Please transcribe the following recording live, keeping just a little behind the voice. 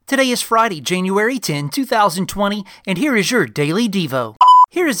Today is Friday, January 10, 2020, and here is your Daily Devo.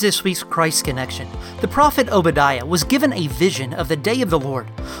 Here is this week's Christ Connection. The prophet Obadiah was given a vision of the day of the Lord.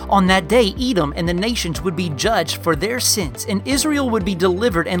 On that day, Edom and the nations would be judged for their sins, and Israel would be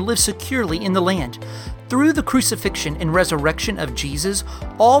delivered and live securely in the land. Through the crucifixion and resurrection of Jesus,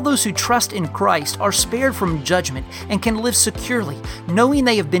 all those who trust in Christ are spared from judgment and can live securely, knowing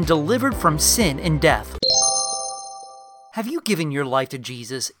they have been delivered from sin and death. Have you given your life to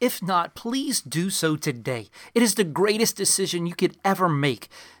Jesus? If not, please do so today. It is the greatest decision you could ever make.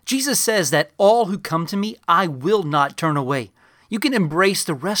 Jesus says that all who come to me, I will not turn away. You can embrace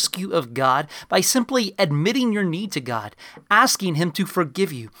the rescue of God by simply admitting your need to God, asking Him to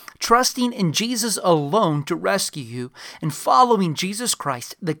forgive you, trusting in Jesus alone to rescue you, and following Jesus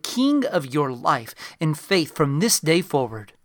Christ, the King of your life, in faith from this day forward.